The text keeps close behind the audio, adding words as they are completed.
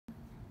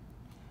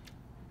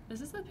This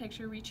is the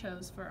picture we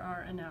chose for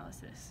our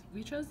analysis.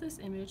 We chose this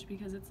image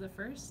because it's the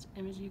first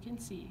image you can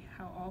see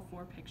how all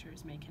four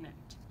pictures may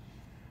connect.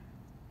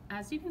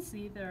 As you can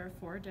see, there are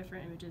four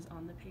different images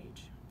on the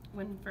page.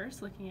 When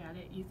first looking at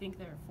it, you think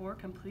there are four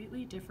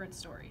completely different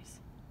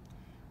stories.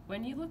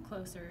 When you look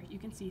closer, you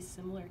can see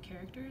similar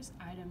characters,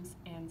 items,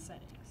 and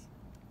settings.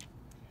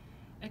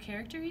 A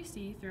character you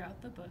see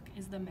throughout the book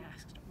is the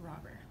masked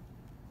robber.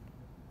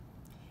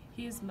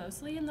 He is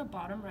mostly in the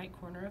bottom right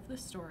corner of the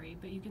story,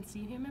 but you can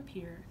see him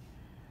appear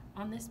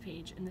on this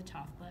page in the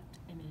top left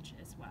image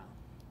as well.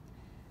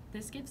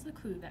 This gives the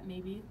clue that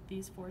maybe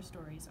these four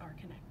stories are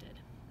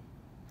connected.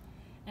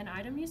 An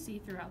item you see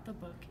throughout the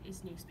book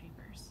is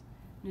newspapers.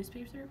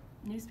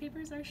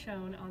 Newspapers are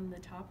shown on the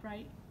top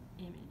right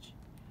image.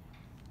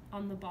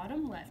 On the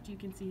bottom left, you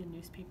can see a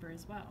newspaper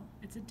as well.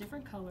 It's a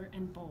different color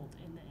and bold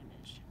in the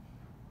image.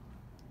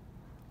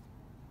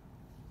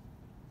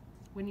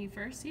 When you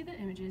first see the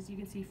images, you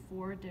can see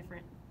four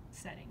different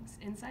settings.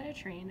 Inside a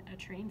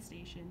train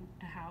station,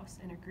 a house,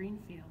 and a green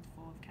field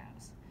full of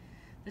cows.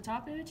 The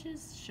top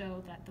images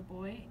show that the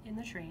boy in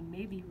the train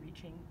may be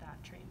reaching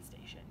that train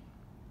station.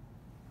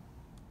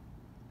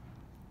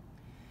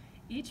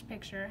 Each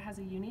picture has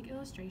a unique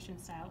illustration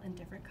style and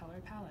different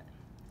color palette.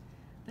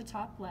 The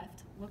top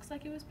left looks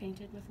like it was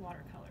painted with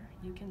watercolor.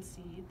 You can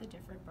see the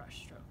different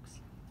brush strokes.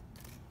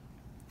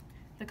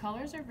 The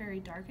colors are very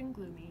dark and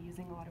gloomy,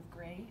 using a lot of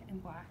gray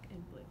and black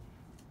and blue.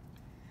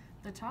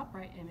 The top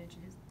right image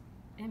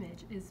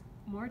is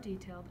more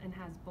detailed and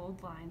has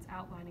bold lines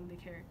outlining the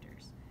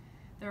characters.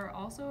 There are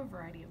also a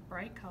variety of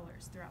bright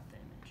colors throughout the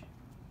image.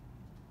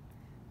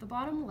 The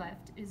bottom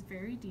left is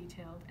very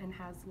detailed and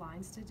has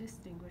lines to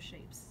distinguish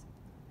shapes.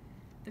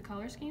 The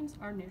color schemes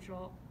are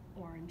neutral,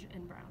 orange,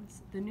 and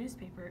browns. The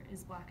newspaper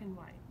is black and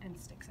white and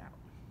sticks out.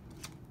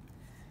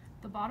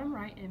 The bottom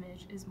right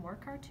image is more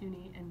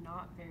cartoony and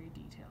not very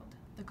detailed.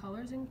 The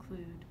colors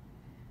include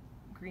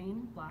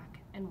green, black,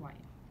 and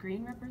white.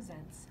 Green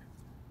represents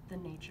the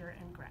nature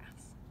and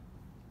grass.